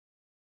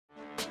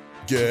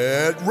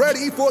Get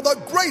ready for the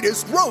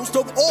greatest roast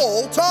of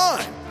all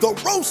time, the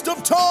Roast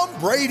of Tom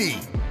Brady,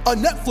 a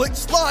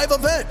Netflix live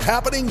event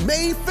happening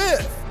May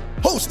 5th.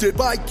 Hosted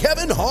by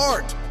Kevin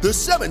Hart, the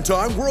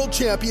 7-time world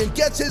champion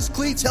gets his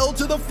cleats held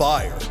to the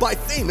fire by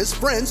famous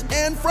friends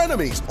and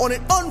frenemies on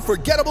an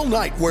unforgettable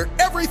night where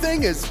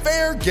everything is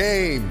fair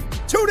game.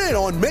 Tune in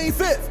on May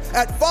 5th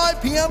at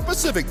 5 p.m.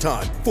 Pacific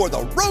time for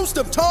the Roast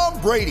of Tom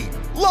Brady,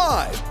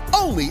 live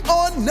only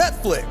on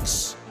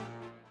Netflix.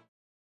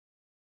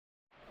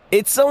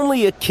 It's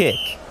only a kick,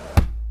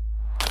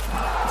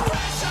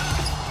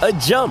 a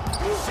jump,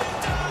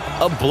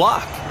 a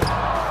block.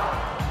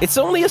 It's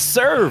only a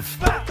serve.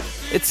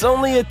 It's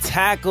only a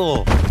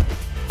tackle,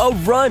 a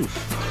run.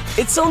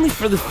 It's only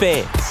for the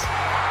fans.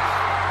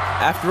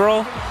 After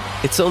all,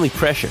 it's only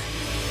pressure.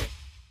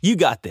 You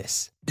got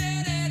this.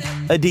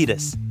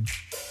 Adidas.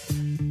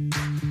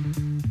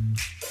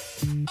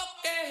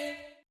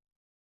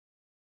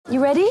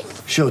 You ready?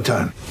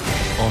 Showtime.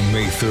 On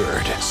May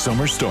 3rd,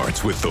 summer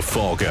starts with The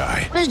Fall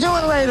Guy. Let's do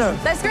it later.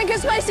 Let's drink a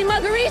spicy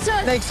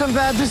margarita. Make some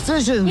bad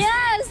decisions.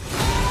 Yes!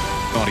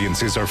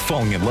 Audiences are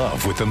falling in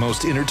love with the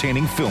most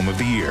entertaining film of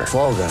the year.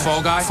 Fall Guy.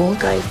 Fall Guy? Fall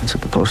guy. That's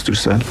what the poster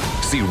said.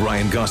 See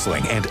Ryan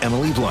Gosling and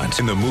Emily Blunt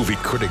in the movie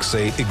critics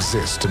say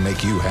exists to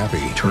make you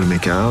happy. Trying to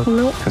make it out?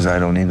 Nope. Because I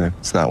don't either.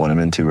 It's not what I'm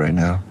into right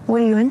now.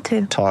 What are you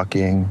into?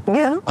 Talking.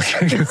 Yeah.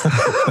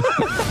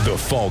 The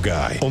Fall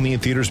Guy. Only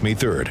in theaters May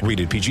 3rd.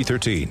 Rated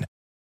PG-13.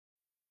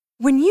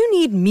 When you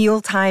need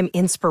mealtime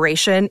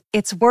inspiration,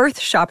 it's worth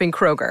shopping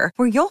Kroger,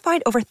 where you'll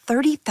find over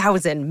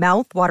 30,000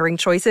 mouth-watering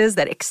choices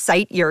that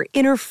excite your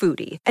inner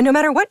foodie. And no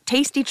matter what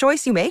tasty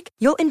choice you make,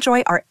 you'll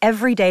enjoy our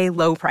everyday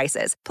low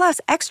prices, plus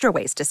extra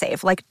ways to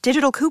save, like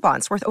digital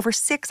coupons worth over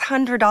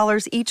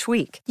 $600 each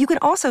week. You can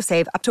also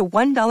save up to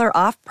 $1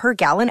 off per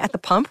gallon at the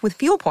pump with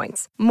fuel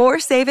points. More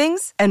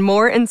savings and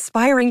more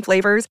inspiring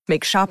flavors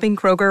make shopping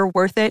Kroger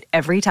worth it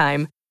every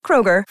time.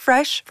 Kroger,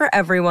 fresh for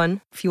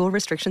everyone. Fuel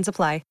restrictions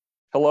apply.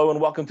 Hello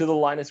and welcome to the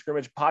Line of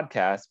Scrimmage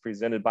podcast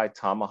presented by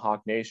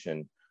Tomahawk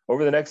Nation.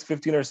 Over the next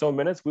 15 or so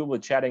minutes, we will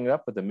be chatting it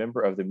up with a member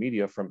of the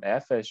media from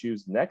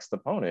FSU's next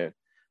opponent.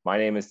 My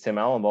name is Tim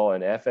Allenball,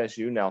 and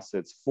FSU now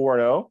sits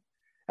 4-0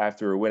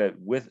 after a win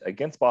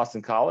against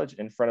Boston College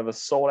in front of a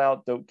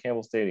sold-out Doak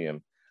Campbell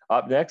Stadium.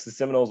 Up next, the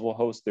Seminoles will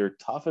host their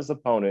toughest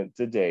opponent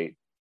to date,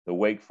 the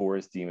Wake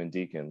Forest Demon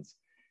Deacons.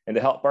 And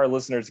to help our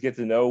listeners get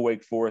to know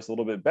Wake Forest a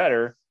little bit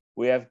better,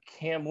 we have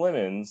Cam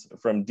Lemons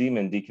from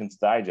Demon Deacons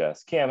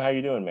Digest. Cam, how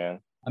you doing, man?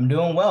 I'm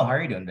doing well. How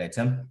are you doing today,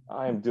 Tim?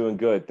 I'm doing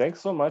good.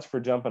 Thanks so much for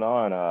jumping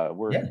on.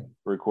 We're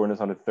recording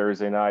this on a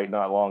Thursday night,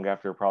 not long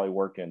after probably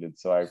work ended.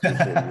 So I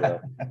appreciate you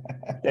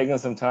taking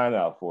some time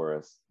out for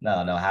us.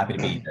 No, happy to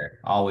be here.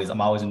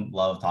 I'm always in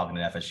love talking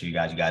to FSU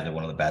guys. You guys are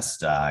one of the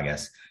best, I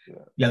guess.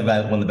 Yeah,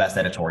 one of the best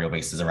editorial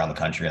bases around the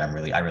country, and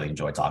I really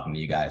enjoy talking to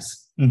you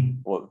guys.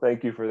 Well,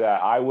 thank you for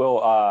that. I will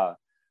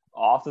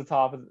off the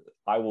top of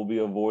I will be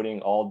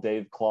avoiding all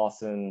Dave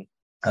Clawson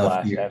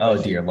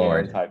dear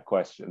Lord type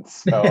questions.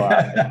 So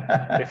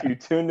if you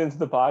tuned into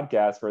the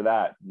podcast for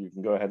that, you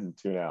can go ahead and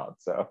tune out.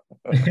 So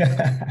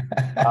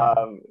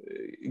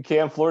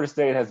Cam, Florida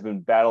State has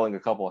been battling a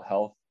couple of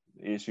health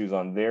issues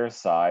on their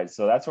side.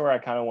 So that's where I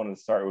kind of wanted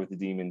to start with the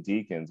Demon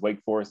Deacons.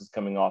 Wake Forest is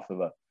coming off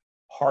of a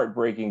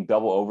heartbreaking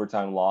double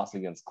overtime loss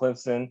against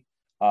Clemson.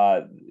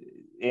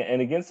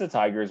 And against the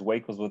Tigers,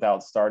 Wake was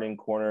without starting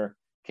corner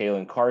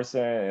Kalen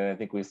Carson, and I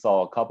think we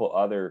saw a couple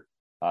other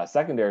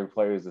secondary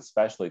players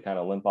especially kind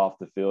of limp off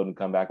the field and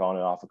come back on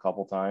and off a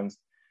couple times.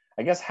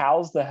 I guess,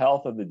 how's the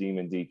health of the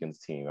Demon Deacons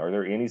team? Are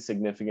there any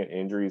significant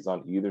injuries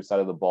on either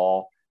side of the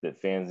ball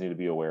that fans need to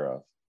be aware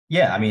of?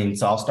 Yeah, I mean,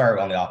 so I'll start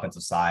on the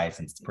offensive side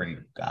since it's pretty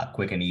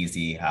quick and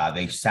easy.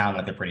 They sound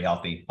like they're pretty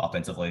healthy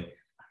offensively.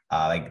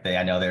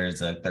 I know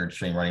there's a third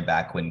string running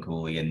back, Quinn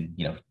Cooley, and,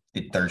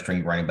 the third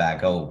string running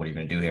back, what are you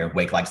going to do here?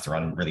 Wake likes to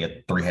run really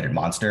a three-headed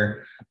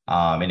monster.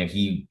 And if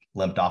he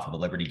limped off of the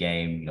Liberty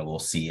game, we'll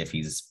see if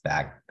he's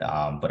back.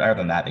 But other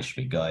than that, they should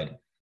be good.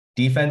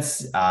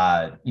 Defense,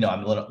 I'm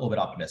a little bit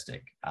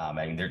optimistic.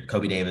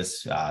 Kobe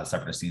Davis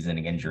suffered a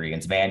season-ending injury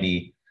against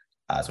Vandy,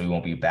 so he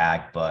won't be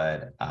back.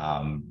 But,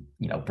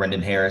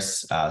 Brendan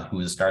Harris, who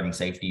was a starting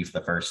safety for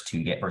the first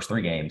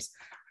three games,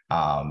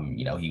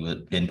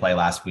 he didn't play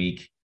last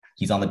week.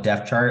 He's on the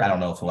depth chart. I don't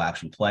know if he'll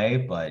actually play,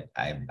 but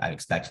I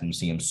expect to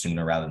see him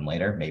sooner rather than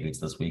later. Maybe it's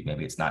this week,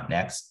 maybe it's not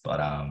next. But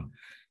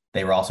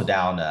they were also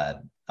down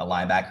a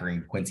linebacker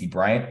in Quincy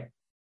Bryant.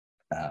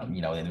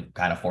 They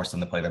kind of forced them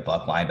to play their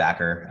buck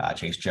linebacker,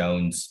 Chase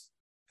Jones,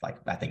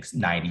 I think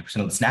 90%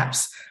 of the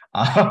snaps.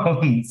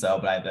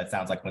 But that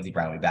sounds like Quincy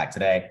Bryant will be back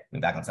today. He'll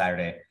be back on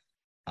Saturday.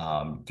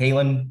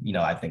 Kalen,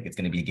 I think it's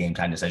going to be a game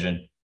time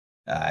decision.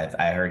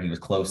 I heard he was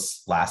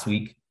close last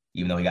week,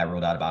 even though he got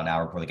ruled out about an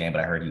hour before the game,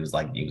 but I heard he was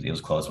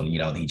close when, he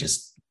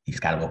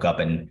kind of woke up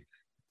and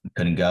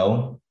couldn't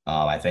go.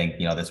 I think,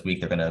 this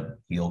week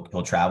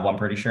he'll travel, I'm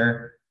pretty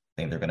sure.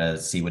 I think they're going to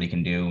see what he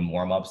can do in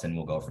warm-ups, and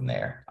we'll go from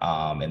there.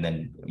 And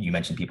then you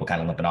mentioned people kind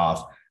of limping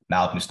off.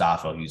 Malik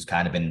Mustafa, who's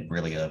kind of been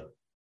really a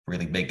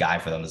really big guy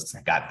for them, has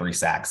got 3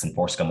 sacks and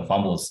forced a couple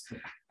fumbles.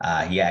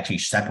 He actually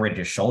separated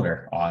his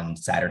shoulder on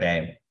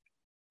Saturday.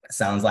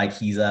 Sounds like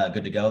he's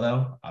good to go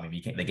though. I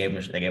mean, they gave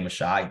him a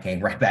shot. He came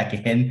right back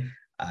in,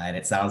 and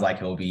it sounds like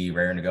he'll be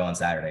raring to go on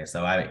Saturday.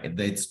 So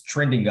it's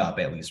trending up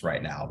at least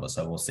right now. But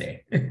so we'll see.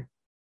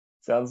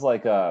 Sounds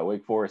like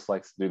Wake Forest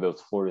likes to do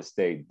those Florida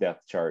State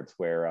depth charts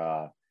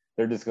where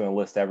they're just going to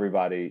list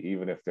everybody,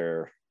 even if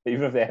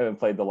they haven't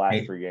played the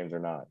last 3 games or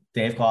not.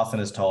 Dave Clawson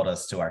has told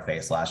us to our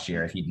face last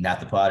year if he didn't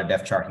have to put out a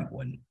depth chart, he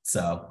wouldn't.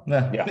 So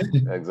yeah,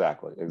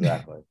 exactly.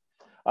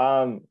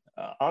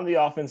 On the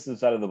offensive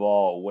side of the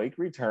ball, Wake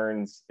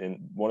returns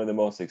in one of the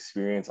most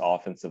experienced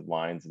offensive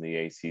lines in the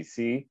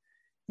ACC.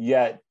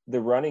 Yet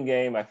the running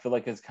game, I feel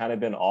like, has kind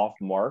of been off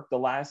mark the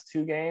last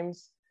 2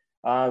 games.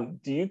 Do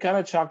you kind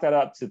of chalk that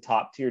up to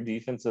top tier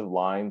defensive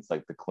lines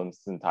like the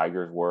Clemson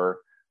Tigers were,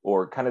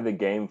 or kind of the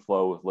game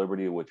flow with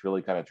Liberty, which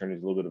really kind of turned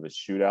into a little bit of a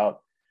shootout?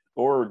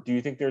 Or do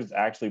you think there's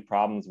actually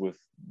problems with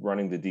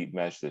running the deep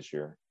mesh this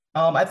year?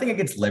 I think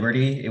against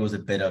Liberty, it was a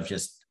bit of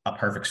just a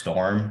perfect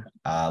storm.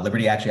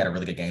 Liberty actually had a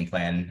really good game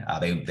plan.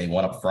 They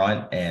won up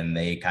front and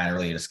they kind of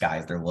really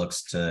disguised their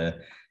looks to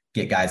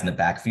get guys in the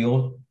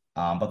backfield.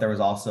 But there was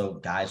also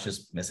guys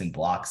just missing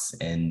blocks,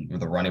 and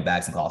the running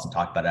backs, and Clawson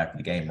talked about it after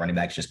the game, running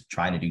backs just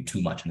trying to do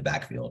too much in the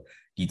backfield.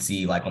 You'd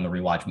see, like on the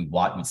rewatch,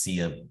 we'd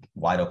see a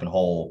wide open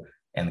hole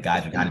and the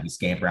guys would kind of be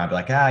scampering around, be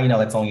like,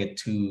 that's only a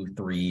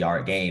 2-3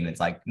 yard gain.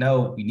 It's like,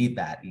 no, we need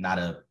that, not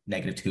a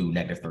 -2,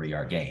 -3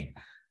 yard gain.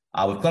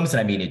 With Clemson,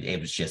 I mean, it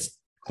was just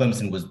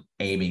Clemson was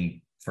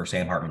aiming for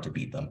Sam Hartman to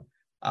beat them.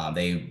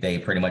 They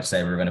pretty much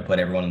said, we're going to put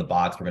everyone in the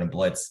box. We're going to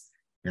blitz.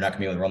 You're not going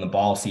to be able to run the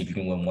ball. See if you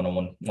can win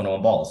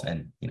one-on-one balls.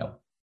 And,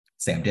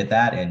 Sam did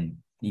that. And,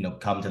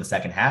 come to the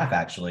second half,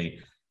 actually,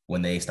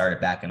 when they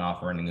started backing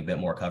off, running a bit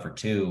more cover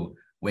 2,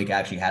 Wake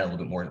actually had a little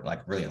bit more,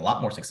 like really a lot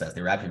more success.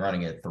 They were actually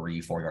running at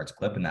 3-4 yards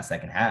clip in that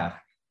second half.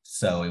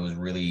 So it was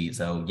really,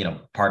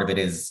 part of it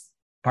is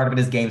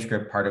game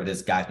script, part of it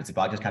is guys, but it's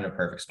just kind of a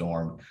perfect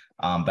storm.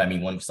 But I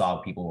mean, when we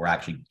saw people were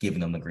actually giving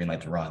them the green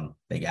light to run,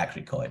 they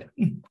actually could.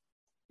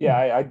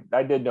 Yeah,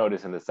 I did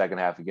notice in the second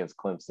half against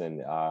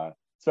Clemson,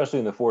 especially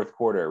in the fourth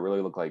quarter, it really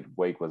looked like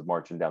Wake was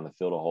marching down the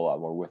field a whole lot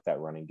more with that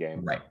running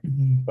game. Right.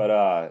 But,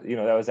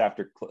 that was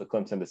after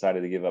Clemson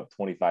decided to give up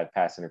 25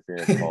 pass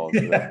interference calls,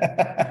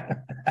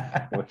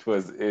 which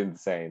was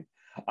insane.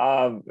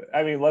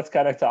 I mean, let's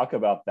kind of talk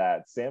about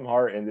that. Sam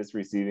Hart and this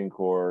receiving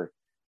core,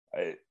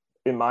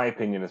 in my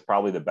opinion, is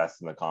probably the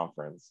best in the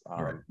conference.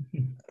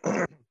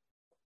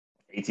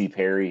 A.T.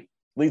 Perry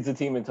leads the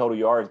team in total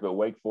yards, but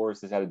Wake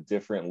Forest has had a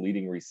different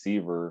leading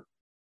receiver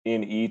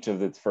in each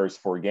of its first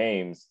 4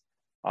 games.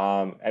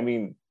 I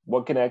mean,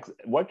 what can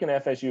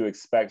FSU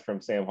expect from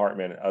Sam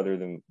Hartman other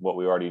than what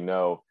we already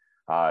know,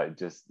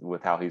 just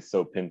with how he's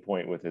so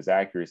pinpoint with his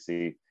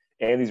accuracy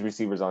and these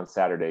receivers on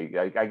Saturday?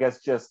 I guess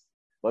just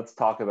let's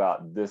talk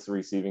about this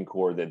receiving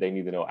core that they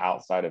need to know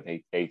outside of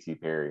A.T.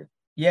 Perry.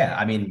 Yeah,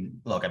 I mean,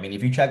 look,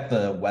 if you check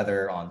the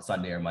weather on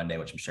Sunday or Monday,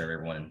 which I'm sure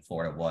everyone in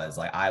Florida was,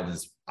 like, I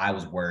was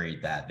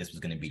worried that this was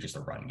going to be just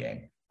a run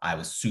game. I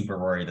was super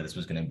worried that this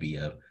was going to be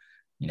a,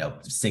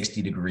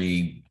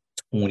 60-degree,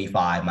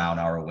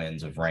 25-mile-an-hour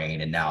winds of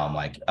rain. And now I'm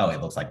like, oh, it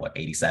looks like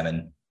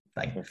 87,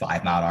 like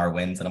 5-mile-an-hour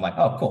winds. And I'm like,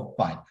 oh, cool,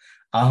 fine.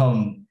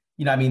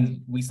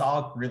 We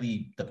saw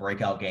really the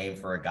breakout game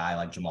for a guy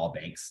like Jamal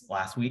Banks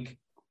last week.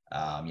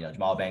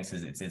 Jamal Banks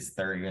it's his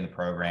 3rd year in the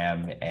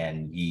program,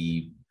 and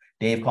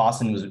Dave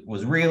Clawson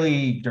was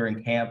really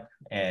during camp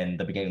and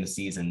the beginning of the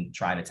season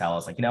trying to tell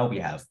us, like, we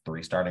have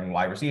 3 starting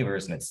wide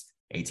receivers, and it's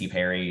A.T.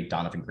 Perry,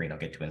 Donovan Green, I'll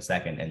get to in a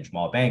second, and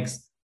Jamal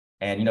Banks.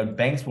 And,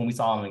 Banks, when we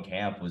saw him in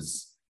camp,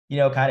 was,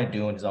 kind of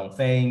doing his own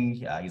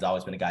thing. He's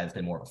always been a guy that's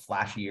been more of a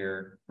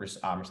flashier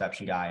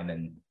reception guy. And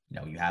then,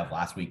 you have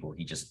last week where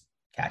he just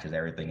catches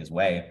everything his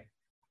way.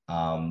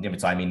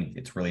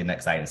 It's really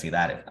exciting to see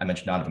that. I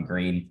mentioned Donovan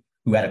Green,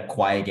 who had a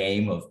quiet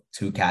game of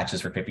 2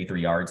 catches for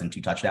 53 yards and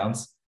 2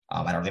 touchdowns.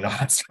 I don't really know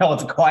how to tell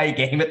it's a quiet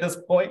game at this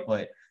point,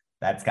 but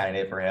that's kind of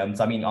it for him.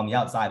 So, on the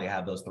outside, they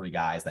have those 3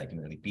 guys that can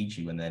really beat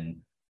you. And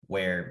then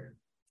where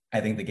I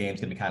think the game's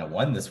going to be kind of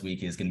won this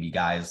week is going to be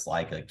guys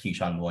like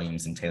Keyshawn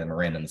Williams and Taylor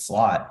Morin in the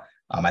slot.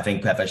 I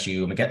think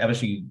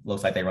FSU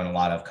looks like they run a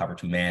lot of cover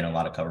 2 man, a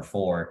lot of cover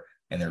 4,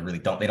 and they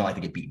don't like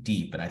to get beat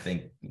deep. And I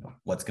think,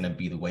 what's going to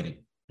be the way to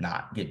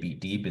not get beat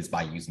deep is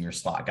by using your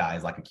slot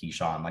guys like a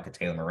Keyshawn, like a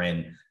Taylor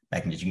Morin,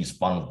 that can just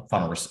funnel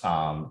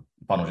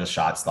just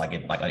shots like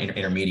an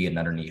intermediate and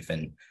underneath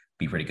and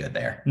be pretty good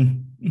there.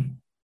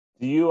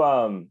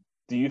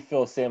 Do you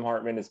feel Sam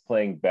Hartman is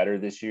playing better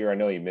this year? I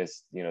know he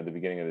missed, the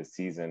beginning of the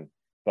season,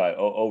 but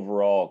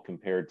overall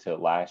compared to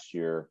last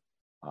year,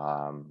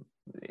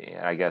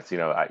 I guess,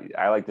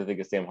 I like to think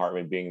of Sam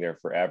Hartman being there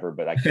forever,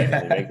 but I can't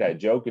really make that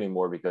joke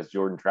anymore because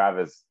Jordan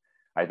Travis,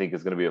 I think,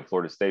 is going to be at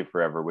Florida State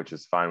forever, which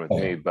is fine with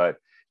me. But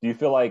do you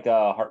feel like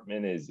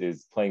Hartman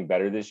is playing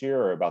better this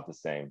year or about the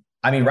same?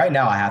 Right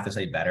now I have to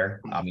say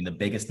better. The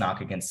biggest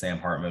knock against Sam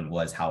Hartman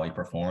was how he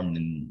performed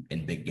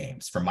in big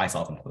games, for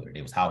myself included.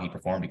 It was how he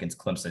performed against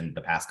Clemson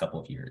the past couple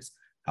of years.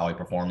 how he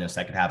performed in the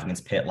second half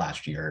against Pitt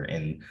last year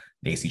in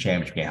the AC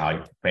Championship game, how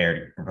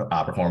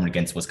he performed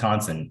against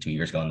Wisconsin 2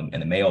 years ago in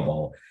the Mayo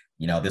Bowl.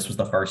 This was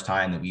the first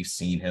time that we've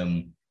seen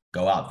him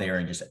go out there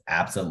and just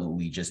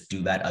absolutely just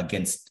do that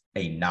against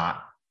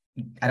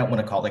I don't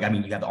want to call it,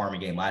 you had the Army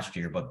game last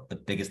year, but the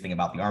biggest thing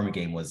about the Army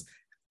game was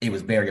it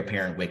was very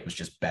apparent Wake was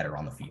just better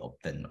on the field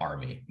than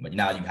Army. But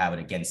now you have it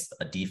against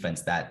a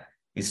defense that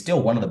is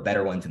still one of the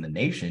better ones in the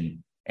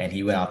nation. And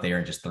he went out there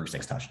and just threw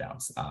 6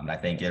 touchdowns. And I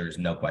think there's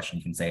no question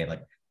you can say,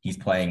 like, he's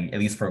playing, at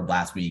least for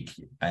last week,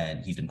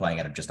 and he's been playing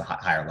at just a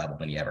higher level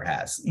than he ever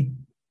has.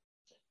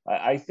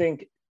 I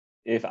think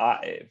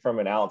from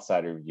an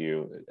outsider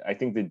view, I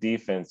think the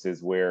defense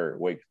is where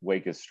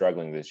Wake is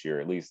struggling this year,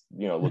 at least,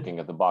 looking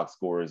at the box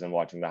scores and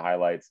watching the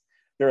highlights.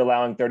 They're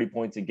allowing 30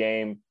 points a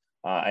game.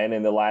 And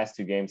in the last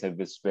 2 games have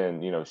just been,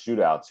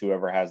 shootouts,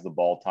 whoever has the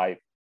ball type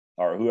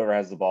or whoever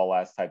has the ball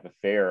last type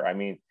affair. I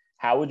mean,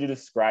 how would you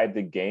describe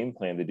the game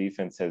plan the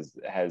defense has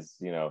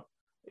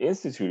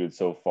instituted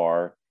so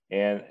far?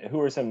 And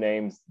who are some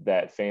names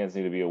that fans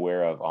need to be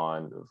aware of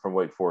from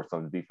Wake Forest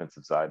on the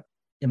defensive side?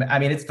 I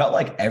mean, it's felt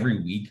like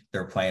every week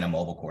they're playing a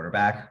mobile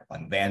quarterback.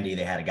 On Vandy,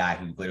 they had a guy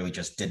who literally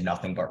just did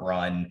nothing but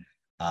run.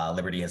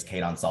 Liberty has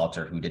Kaidon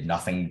Salter, who did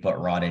nothing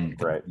but run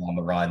and on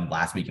the run.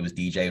 Last week, it was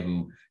DJ,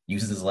 who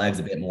uses his legs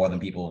a bit more than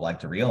people would like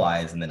to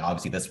realize. And then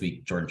obviously this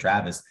week, Jordan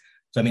Travis.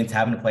 So, it's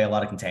having to play a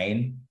lot of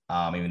contain.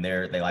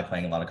 They like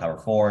playing a lot of cover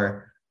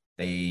 4.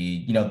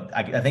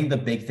 I think the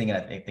big thing, and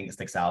I think it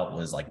sticks out,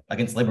 was like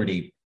against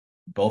Liberty,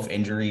 both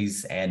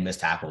injuries and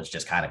missed tackles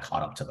just kind of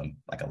caught up to them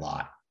like a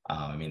lot.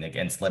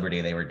 Against Liberty,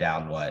 they were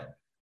down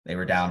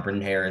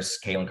Brendan Harris,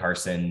 Kalen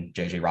Carson,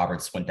 JJ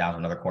Roberts went down,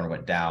 another corner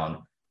went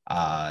down.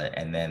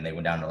 And then they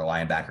went down to the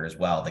linebacker as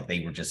well. Like, they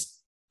were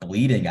just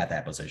bleeding at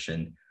that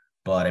position.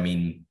 But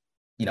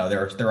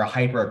they're a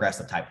hyper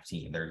aggressive type of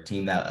team. They're a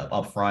team that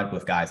up front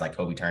with guys like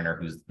Kobe Turner,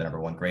 who's the number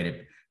 1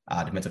 graded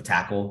defensive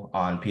tackle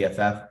on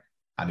PFF.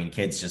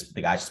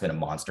 The guy's just been a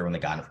monster when they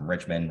got him from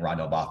Richmond.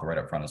 Rondell Botha right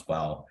up front as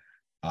well.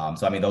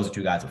 Those are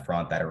 2 guys up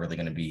front that are really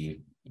going to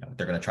be,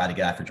 they're going to try to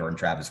get after Jordan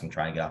Travis and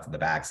try to get after the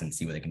backs and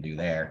see what they can do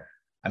there.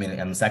 On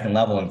the second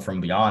level and from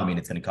beyond,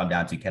 it's going to come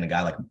down to, can a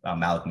guy like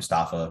Malik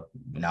Mustafa,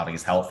 now that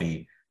he's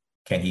healthy,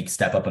 can he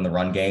step up in the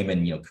run game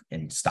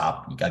and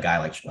stop a guy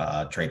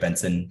like Trey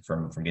Benson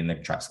from getting a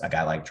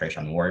guy like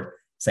Trayshawn Ward?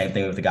 Same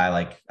thing with a guy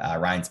like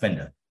Ryan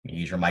Spenda.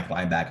 He's your Mike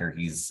linebacker.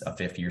 He's a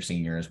 5th-year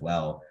senior as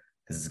well.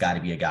 This has got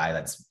to be a guy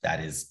that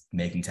is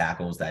making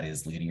tackles, that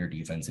is leading your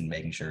defense and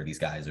making sure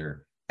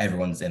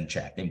everyone's in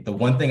check. And the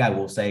one thing I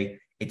will say,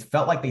 it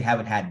felt like they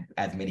haven't had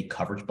as many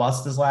coverage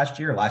busts as last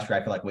year. Last year,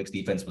 I feel like Wake's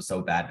defense was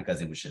so bad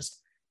because it was just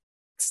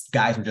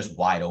guys were just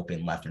wide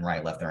open left and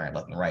right, left and right,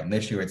 left and right. And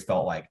this year, it's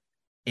felt like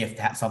if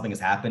something has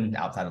happened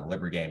outside of the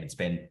Liberty game, it's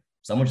been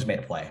someone just made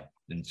a play.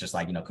 And it's just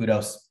like,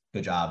 kudos,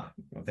 good job,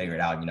 figure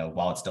it out.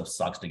 While it still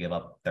sucks to give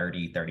up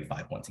 30,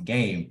 35 points a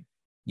game,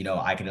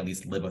 I can at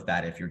least live with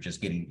that if you're just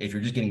getting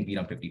beat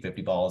on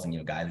 50-50 balls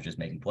and, guys are just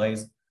making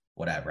plays,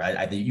 whatever.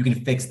 I think you can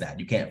fix that.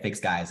 You can't fix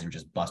guys that are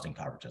just busting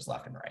coverages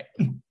left and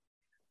right.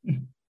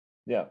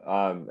 Yeah,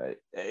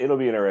 it'll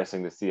be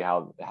interesting to see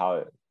how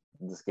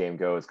this game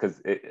goes,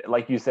 because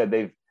like you said,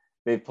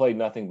 they've played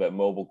nothing but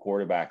mobile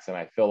quarterbacks, and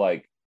I feel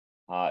like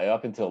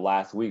up until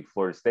last week,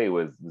 Florida State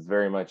was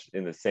very much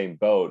in the same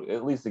boat,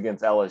 at least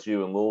against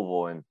LSU and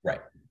Louisville, and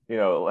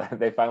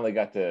they finally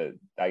got to,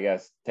 I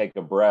guess, take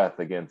a breath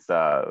against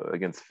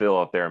Phil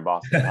up there in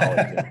Boston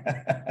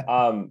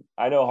College.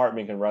 I know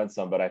Hartman can run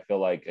some, but I feel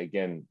like,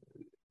 again,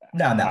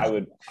 I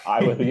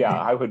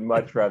would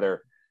much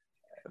rather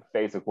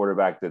face a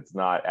quarterback that's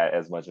not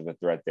as much of a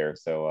threat there.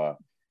 So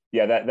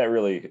that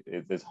really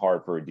is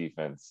hard for a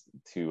defense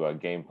to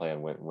game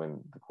plan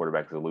when the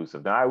quarterback is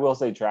elusive. Now, I will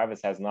say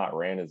Travis has not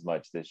ran as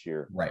much this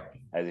year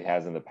as he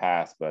has in the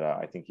past, but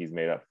I think he's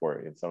made up for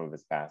it in some of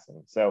his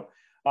passing. So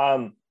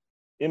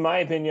in my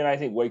opinion, I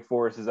think Wake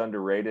Forest is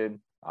underrated.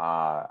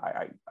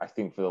 I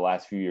think for the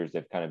last few years,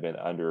 they've kind of been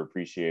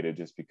underappreciated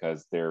just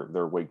because they're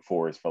Wake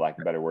Forest, for lack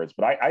of better words.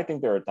 But I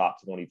think they're a top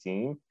 20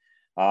 team.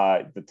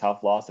 The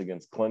tough loss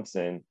against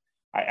Clemson,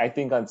 I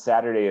think on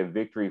Saturday, a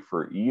victory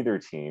for either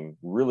team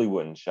really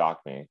wouldn't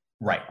shock me.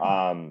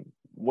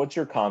 What's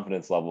your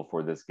confidence level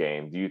for this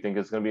game? Do you think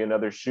it's going to be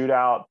another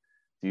shootout?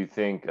 Do you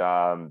think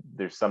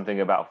there's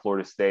something about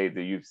Florida State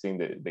that you've seen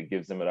that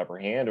gives them an upper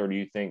hand? Or do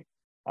you think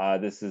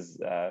this is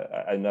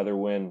another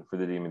win for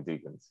the Demon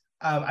Deacons?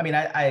 I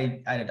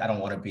don't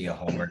want to be a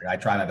homer. I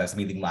try my best.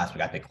 Even last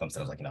week I picked Clemson. I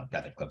was like,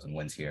 I think Clemson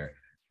wins here.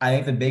 I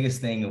think the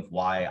biggest thing of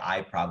why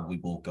I probably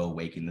will go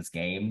Wake in this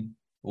game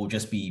will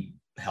just be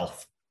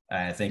health.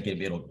 And I think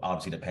it'll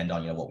obviously depend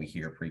on, what we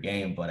hear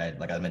pregame. But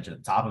like I mentioned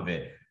at the top of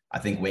it, I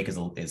think Wake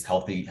is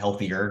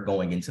healthier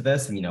going into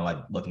this. And,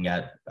 looking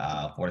at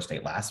Florida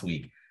State last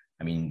week,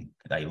 you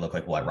look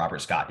like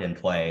Robert Scott didn't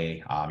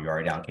play. You're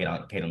already down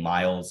Caden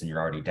Miles, and you're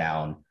already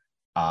down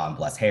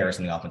Bless Harris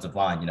in the offensive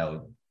line.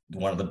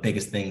 One of the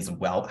biggest things of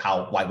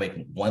why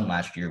Wake won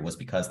last year was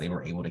because they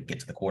were able to get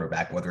to the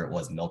quarterback, whether it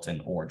was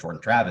Milton or Jordan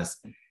Travis.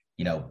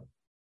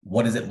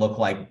 What does it look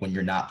like when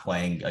you're not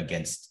playing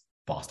against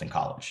Boston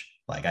College.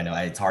 Like, I know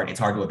it's hard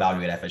to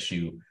evaluate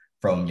FSU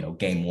from,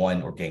 game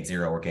 1 or game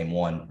 0 or game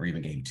 1 or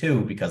even game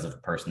 2 because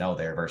of personnel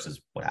there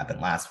versus what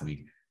happened last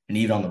week. And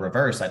even on the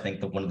reverse, I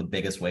think that one of the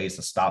biggest ways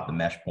to stop the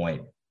mesh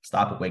point,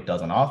 stop what Wake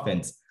does on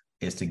offense,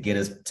 is to get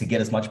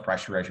as much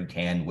pressure as you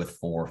can with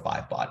 4 or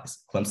 5 bodies.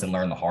 Clemson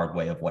learned the hard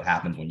way of what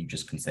happens when you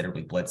just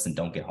considerably blitz and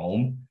don't get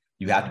home.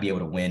 You have to be able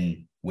to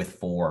win with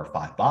 4 or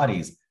 5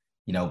 bodies.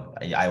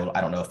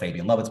 I don't know if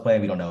Fabian Lovett's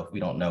playing. We don't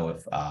know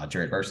if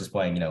Jared Verse is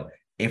playing.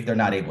 If they're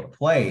not able to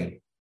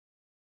play,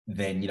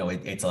 then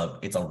it's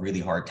a really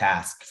hard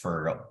task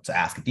to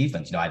ask a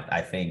defense.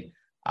 I think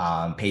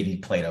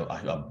Peyton played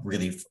a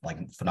really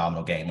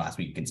phenomenal game last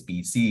week against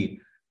BC,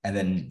 and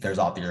then there's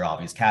your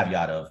obvious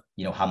caveat of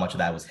how much of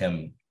that was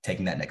him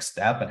taking that next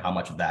step, and how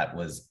much of that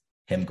was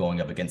him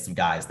going up against some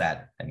guys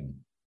that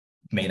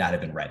may not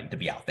have been ready to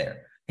be out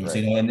there. And right.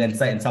 So and then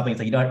saying something, it's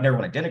like you never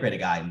want to denigrate a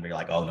guy and be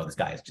like, oh no, this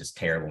guy is just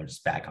terrible and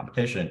just bad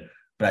competition.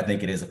 But I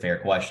think it is a fair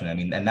question.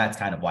 And that's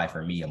kind of why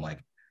for me, I'm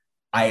like,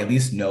 I at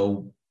least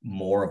know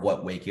more of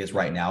what Wake is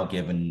right now,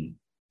 given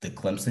the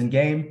Clemson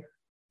game.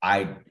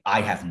 I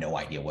have no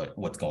idea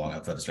what's going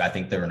on for this. I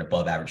think they're an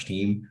above average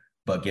team,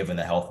 but given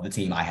the health of the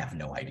team, I have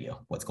no idea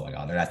what's going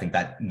on there. And I think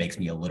that makes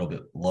me a little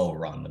bit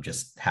lower on them,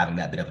 just having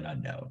that bit of an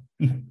unknown.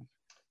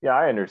 Yeah,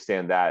 I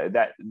understand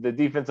that the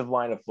defensive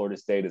line of Florida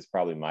State is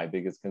probably my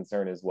biggest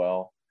concern as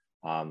well.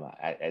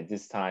 At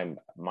this time,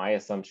 my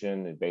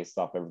assumption, and based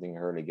off everything I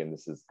heard, again,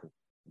 this is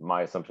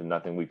my assumption,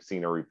 nothing we've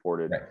seen or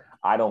reported. Right.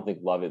 I don't think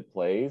Lovett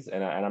plays,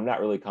 and I'm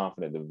not really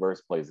confident that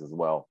Verse plays as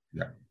well.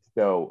 Yeah.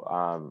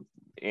 So,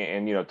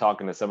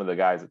 talking to some of the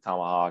guys at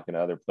Tomahawk and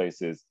other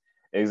places,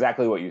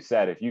 exactly what you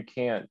said. If you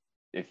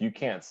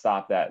can't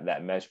stop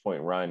that mesh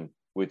point run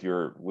with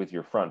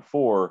your front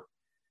 4,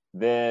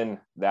 then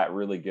that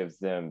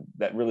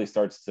really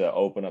starts to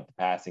open up the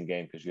passing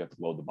game because you have to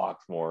load the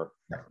box more,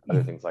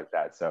 other things like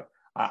that. So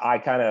I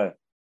kind of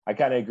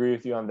agree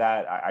with you on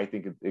that. I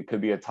think it could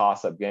be a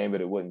toss-up game,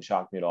 but it wouldn't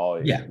shock me at all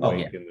if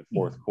Wake in the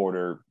fourth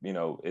quarter,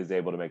 is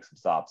able to make some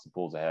stops and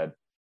pulls ahead,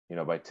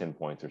 by 10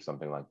 points or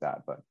something like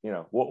that. But,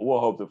 we'll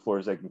hope that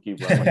Florida State can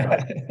keep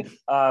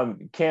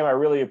running. Cam, I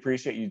really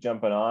appreciate you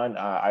jumping on.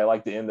 I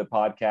like to end the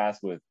podcast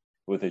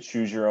with a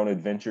choose your own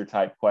adventure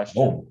type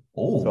question.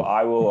 So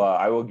I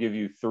will give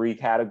you 3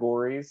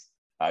 categories.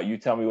 You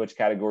tell me which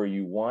category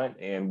you want,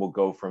 and we'll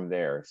go from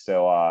there.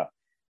 So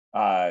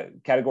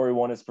category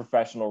 1 is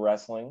professional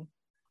wrestling.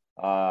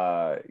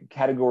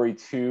 Category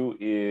 2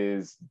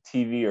 is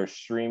TV or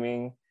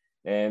streaming.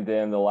 And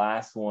then the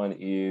last one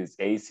is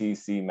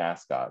ACC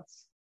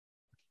mascots.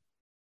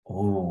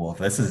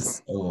 This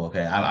is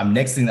okay. I'm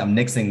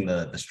nixing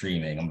the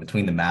streaming. I'm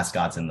between the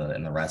mascots and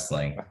the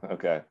wrestling.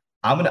 Okay.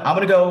 I'm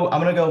gonna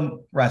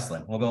go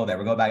wrestling. We'll go there.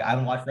 We'll go back. I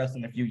haven't watched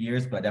wrestling in a few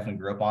years, but I definitely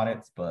grew up on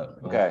it. But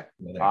okay.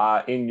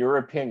 In your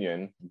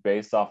opinion,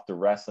 based off the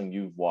wrestling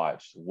you've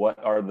watched, what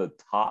are the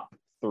top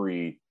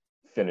 3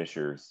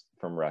 finishers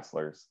from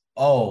wrestlers?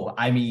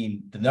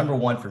 The number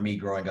one for me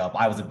growing up,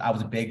 I was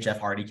a big Jeff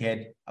Hardy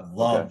kid. I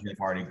loved Jeff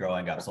Hardy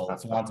growing up. So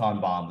Swanton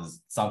Bomb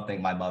was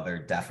something my mother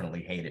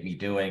definitely hated me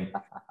doing.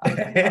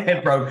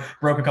 It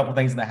broke a couple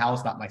things in the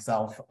house, not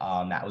myself.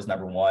 That was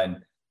number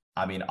 1.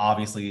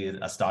 Obviously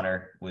a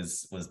stunner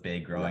was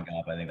big growing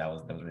up. I think that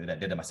was really that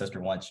did to my sister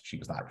once. She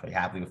was not really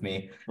happy with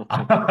me.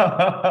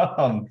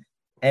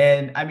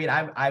 And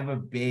I'm a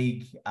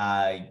big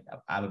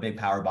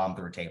power bomb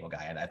through a table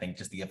guy. And I think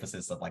just the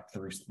emphasis of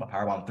through a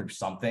power bomb through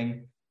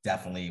something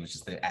definitely was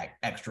just the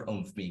extra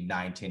oomph being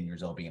 9-10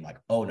 years old, being like,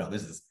 oh no,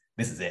 this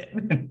is it.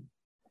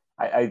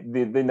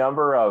 The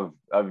number of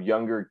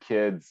younger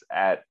kids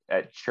at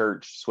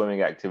church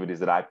swimming activities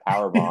that I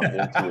power bombed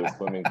into a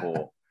swimming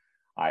pool,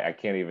 I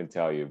can't even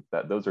tell you.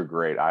 That those are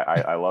great.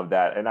 I love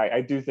that. And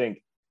I do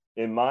think,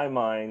 in my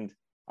mind,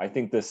 I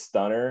think the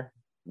stunner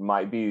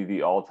might be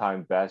the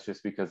all-time best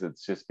just because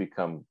it's just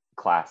become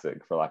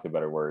classic, for lack of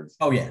better words.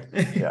 Oh yeah.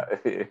 Yeah.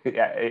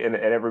 And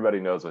everybody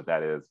knows what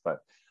that is. But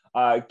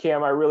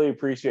Cam, I really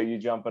appreciate you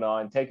jumping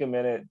on. Take a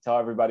minute, tell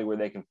everybody where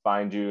they can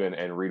find you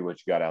and read what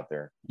you got out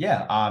there.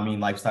 Yeah.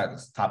 Start at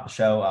the top of the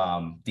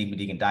show, Deacon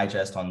Deacon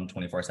Digest on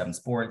 24/7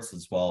 Sports,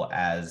 as well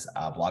as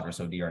Bloggers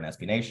ODR and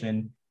SB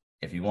Nation.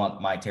 If you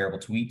want my terrible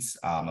tweets,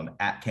 I'm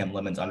at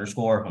CamLemons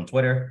 _ on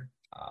Twitter.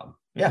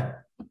 Yeah.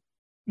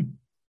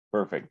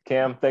 Perfect.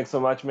 Cam, thanks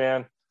so much,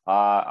 man.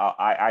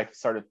 I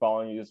started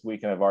following you this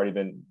week, and I've already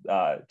been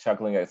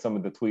chuckling at some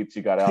of the tweets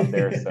you got out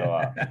there.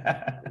 So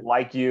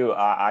like you,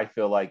 I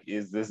feel like,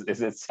 is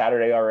it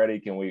Saturday already?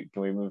 Can we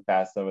move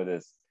past some of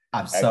this?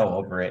 I'm so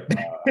over it.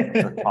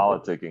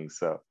 Politicking.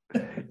 So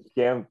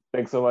Cam,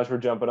 thanks so much for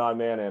jumping on,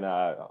 man, and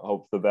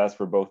hope the best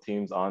for both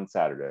teams on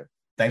Saturday.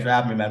 Thanks for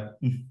having me, man.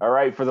 All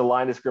right, for the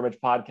Line of Scrimmage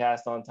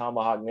podcast on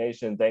Tomahawk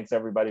Nation, thanks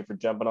everybody for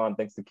jumping on.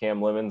 Thanks to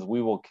Cam Lemons.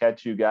 We will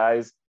catch you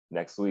guys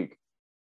next week.